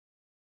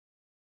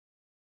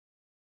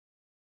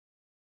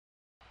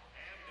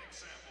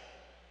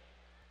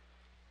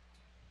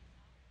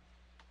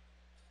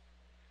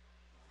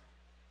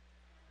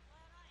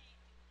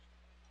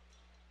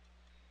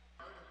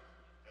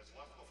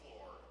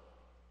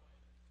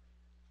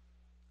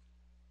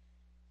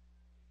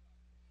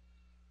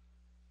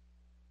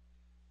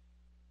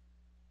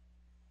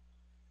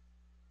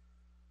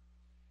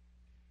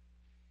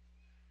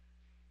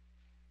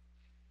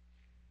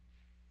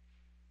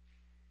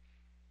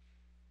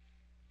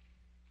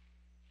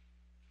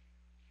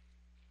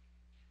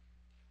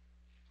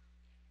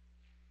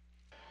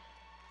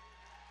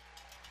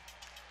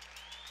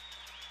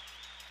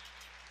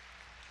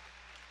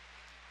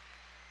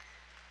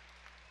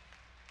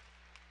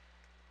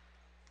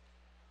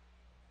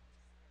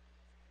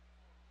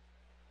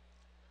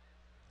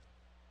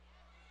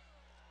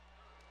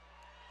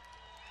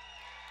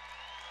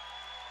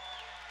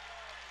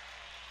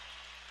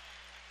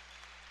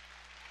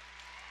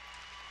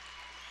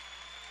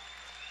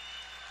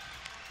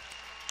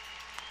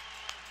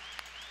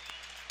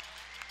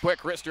quick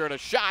wrister and a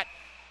shot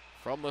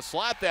from the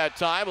slot that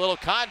time. A little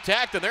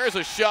contact, and there's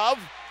a shove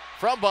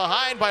from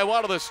behind by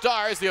one of the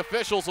Stars. The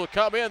officials will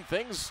come in.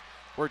 Things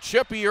were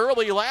chippy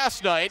early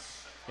last night,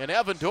 and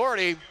Evan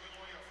Doherty,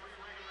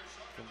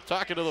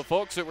 talking to the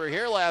folks that were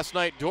here last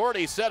night,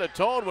 Doherty set a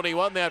tone when he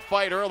won that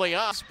fight early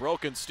on.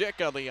 Broken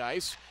stick on the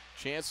ice.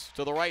 Chance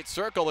to the right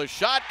circle. A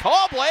shot.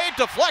 Callblade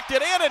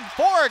deflected in and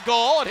for a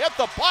goal. It hit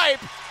the pipe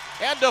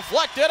and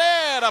deflected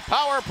in. A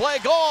power play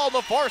goal.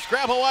 The Force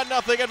grab a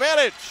 1-0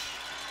 advantage.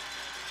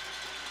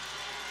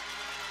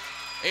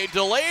 A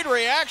delayed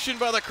reaction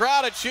by the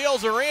crowd at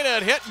Shields Arena.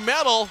 It hit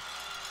metal,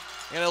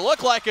 and it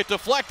looked like it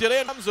deflected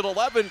in. Comes at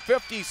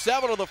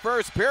 11:57 of the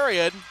first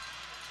period.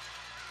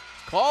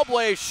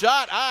 Callblade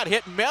shot on,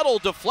 hit metal,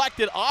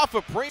 deflected off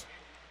a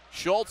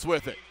Schultz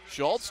with it.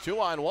 Schultz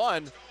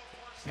 2-on-1.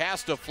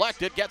 Pass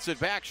deflected, gets it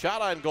back,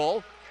 shot on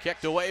goal.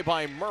 Kicked away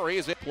by Murray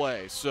as it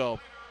plays. So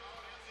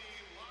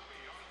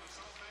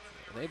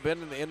they've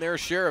been in their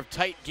share of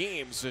tight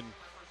games, and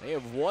they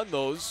have won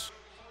those.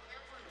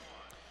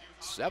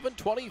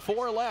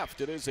 7:24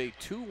 left. It is a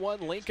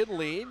 2-1 Lincoln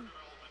lead.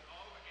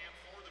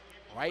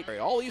 Right,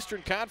 all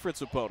Eastern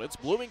Conference opponents.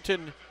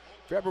 Bloomington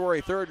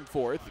February 3rd and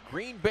 4th.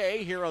 Green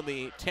Bay here on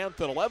the 10th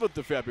and 11th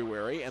of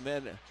February. And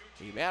then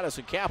the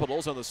Madison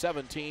Capitals on the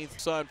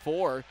 17th. On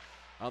 4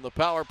 on the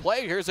power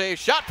play. Here's a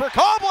shot for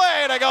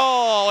Callblade. A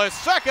goal. His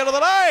second of the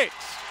night.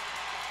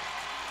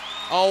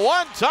 A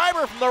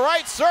one-timer from the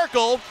right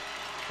circle.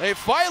 They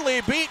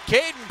finally beat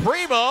Caden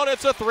Primo, and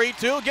it's a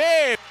 3-2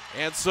 game.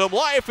 And some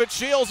life at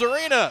Shields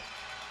Arena.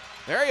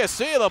 There you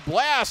see the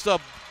blast. A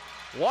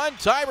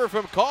one-timer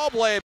from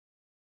Callblade.